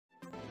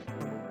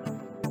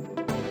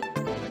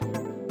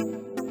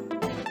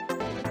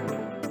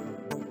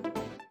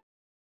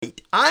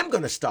I'm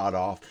going to start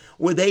off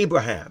with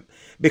Abraham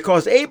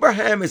because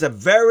Abraham is a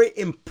very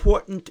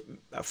important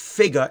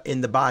figure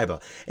in the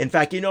Bible. In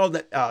fact, you know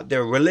that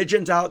there are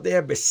religions out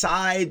there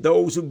beside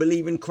those who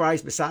believe in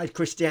Christ, beside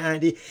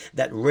Christianity,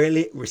 that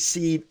really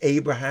receive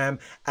Abraham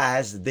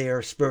as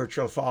their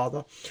spiritual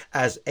father,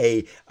 as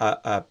a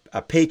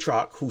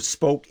patriarch who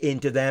spoke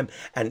into them,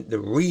 and the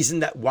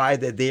reason that why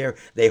they're there,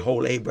 they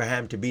hold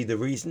Abraham to be the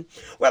reason.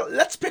 Well,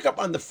 let's pick up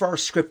on the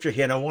first scripture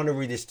here, and I want to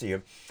read this to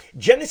you.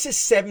 Genesis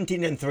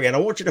 17:3, and I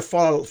want you to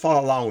follow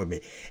along with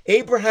me.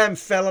 Abraham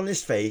fell on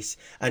his face,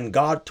 and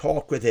God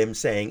talked with him,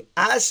 saying,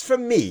 "As for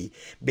me,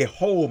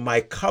 behold,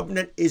 my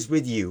covenant is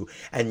with you,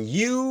 and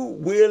you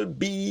will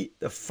be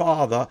the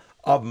father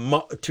of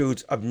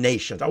multitudes of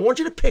nations." I want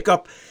you to pick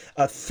up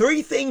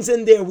three things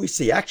in there we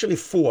see, actually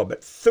four,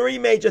 but three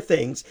major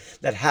things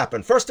that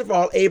happen. First of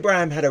all,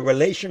 Abraham had a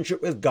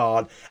relationship with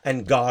God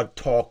and God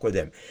talked with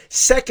him.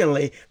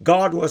 Secondly,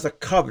 God was a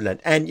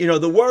covenant. And you know,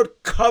 the word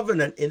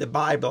covenant in the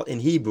Bible,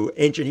 in Hebrew,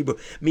 ancient Hebrew,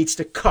 means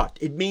to cut.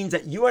 It means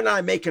that you and I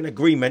make an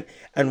agreement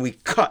and we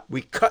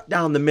cut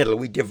down the middle,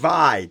 we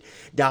divide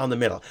down the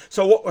middle.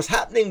 So what was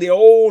happening in the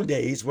old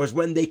days was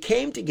when they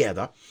came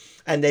together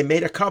and they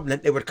made a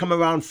covenant, they would come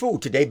around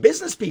food. Today,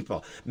 business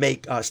people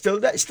make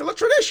still a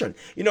tradition.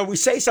 You know, we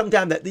say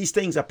sometimes that these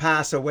things are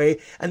passed away,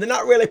 and they're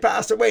not really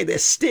passed away. They're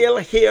still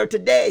here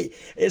today,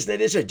 isn't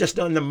it? It's just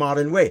done the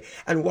modern way.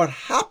 And what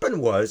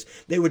happened was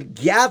they would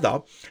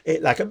gather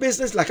like a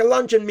business, like a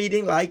luncheon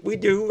meeting, like we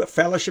do,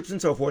 fellowships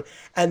and so forth,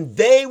 and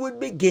they would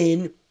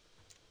begin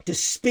to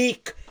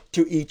speak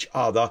to each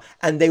other,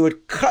 and they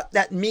would cut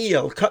that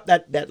meal, cut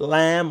that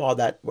lamb or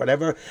that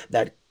whatever,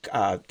 that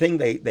thing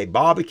they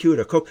barbecued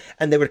or cooked,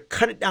 and they would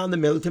cut it down the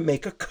middle to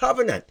make a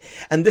covenant.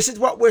 And this is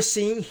what we're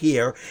seeing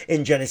here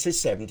in Genesis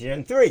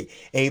 17:3.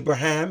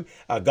 Abraham,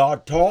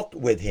 God talked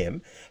with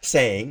him,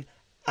 saying,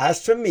 "As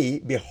for me,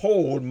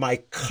 behold, my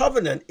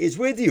covenant is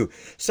with you.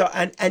 So,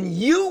 and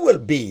you will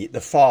be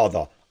the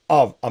father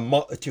of a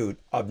multitude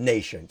of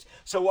nations."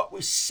 So what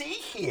we see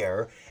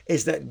here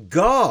is that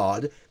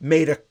God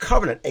made a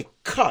covenant, a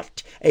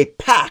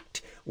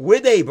pact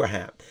with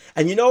Abraham.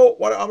 And you know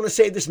what I want to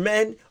say, this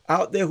men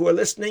out there who are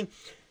listening,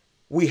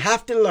 we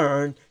have to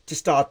learn to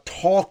start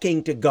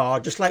talking to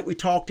God just like we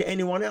talk to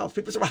anyone else.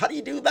 People say, "Well, how do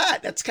you do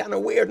that? That's kind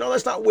of weird." No,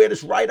 that's not weird.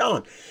 It's right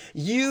on.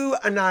 You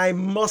and I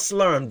must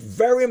learn.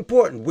 Very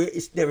important.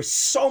 There is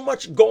so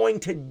much going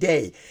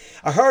today.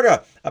 I heard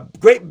a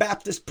great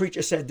Baptist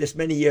preacher said this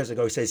many years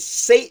ago. He says,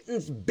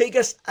 Satan's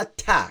biggest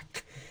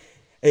attack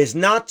is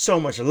not so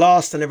much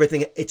lust and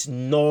everything. It's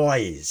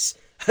noise.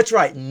 That's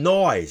right,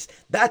 noise.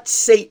 That's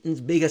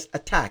Satan's biggest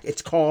attack.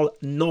 It's called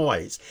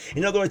noise.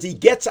 In other words, he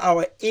gets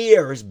our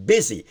ears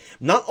busy.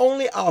 Not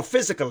only our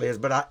physical ears,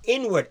 but our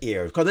inward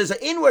ears. Because there's an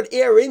inward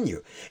ear in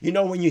you. You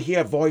know, when you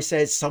hear a voice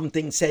says,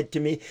 "Something said to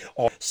me,"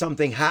 or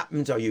something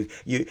happens, or you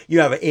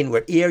have an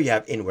inward ear, you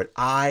have inward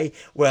eye.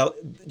 Well,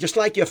 just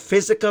like your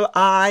physical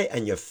eye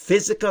and your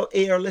physical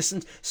ear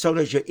listens, so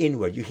does your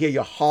inward. You hear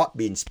your heart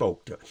being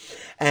spoke to.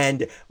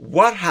 And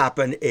what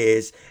happened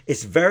is,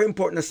 it's very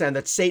important to understand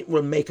that Satan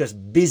will make us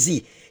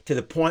busy to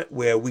the point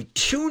where we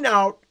tune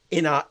out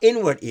in our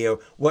inward ear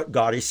what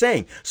God is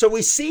saying. So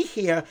we see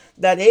here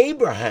that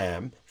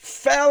Abraham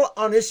fell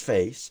on his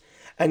face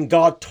and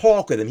God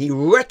talked with him. He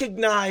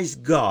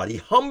recognized God. He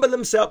humbled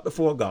himself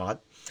before God.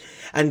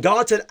 And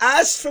God said,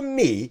 "As for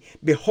me,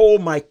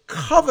 behold, my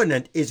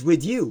covenant is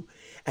with you,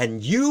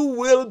 and you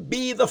will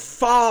be the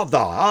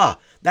father."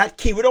 That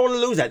key, we don't want to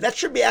lose that. That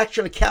should be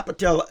actually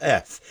capital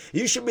F.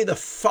 You should be the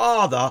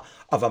father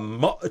of a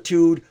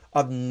multitude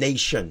of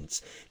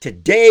nations.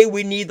 Today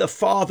we need the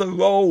father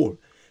role.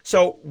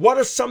 So what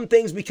are some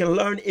things we can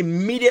learn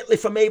immediately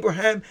from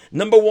Abraham?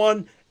 Number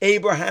one,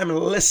 Abraham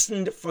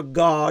listened for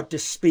God to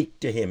speak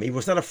to him. He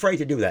was not afraid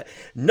to do that.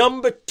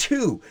 Number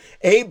two,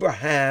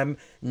 Abraham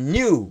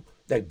knew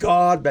that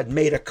God had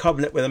made a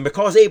covenant with him.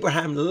 Because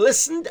Abraham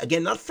listened,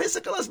 again, not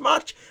physical as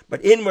much,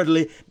 but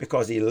inwardly,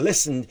 because he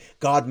listened,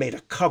 God made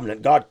a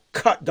covenant. God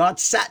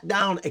sat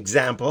down,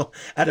 example,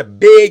 at a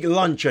big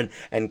luncheon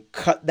and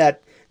cut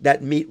that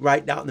meat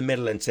right down the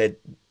middle and said,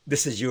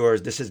 "This is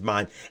yours, this is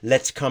mine.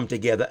 Let's come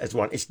together as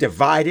one." It's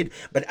divided,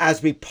 but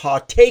as we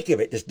partake of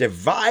it, this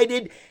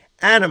divided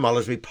animal,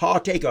 as we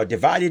partake our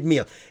divided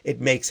meal, it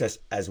makes us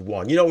as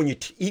one. You know, when you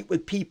eat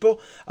with people,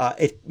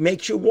 it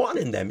makes you one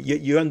in them.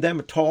 You and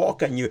them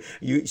talk and you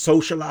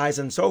socialize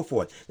and so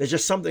forth. There's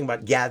just something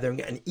about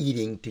gathering and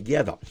eating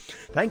together.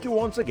 Thank you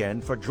once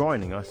again for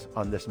joining us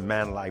on this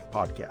Man Life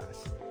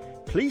podcast.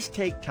 Please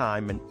take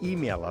time and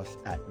email us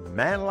at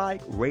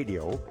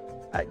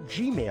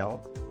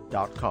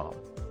manlikeradio@gmail.com.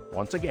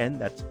 Once again,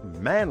 that's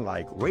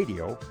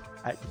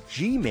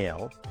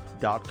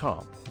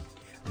manlikeradio@gmail.com.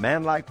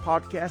 Man Like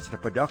Podcast is a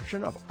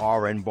production of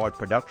R.N. Boyd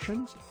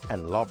Productions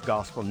and Love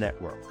Gospel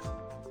Network.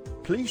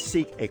 Please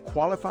seek a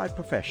qualified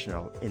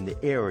professional in the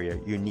area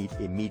you need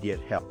immediate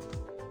help.